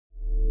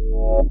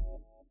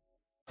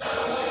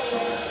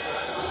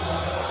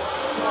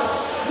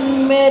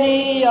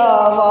मेरी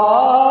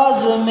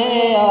आवाज़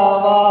में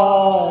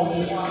आवाज़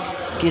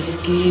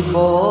किसकी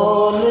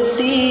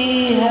बोलती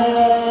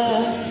है,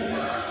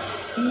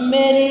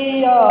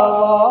 मेरी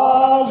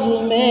आवाज़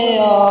में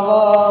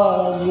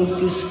आवाज़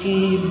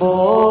किसकी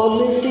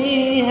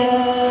बोलती है।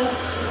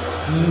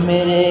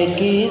 मेरे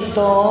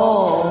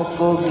गीतों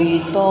को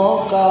गीतों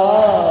का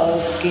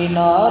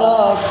किनारा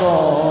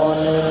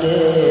कौन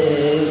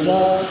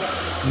देगा,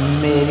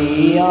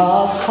 मेरी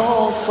आँखों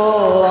को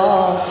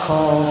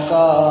आँखों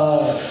का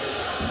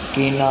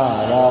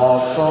किनारा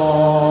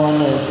कौन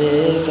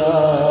देगा,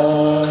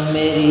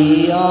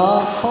 मेरी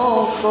आँखों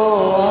को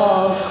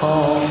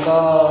आँखों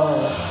का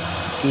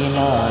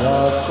किनारा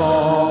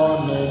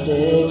कौन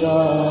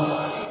देगा।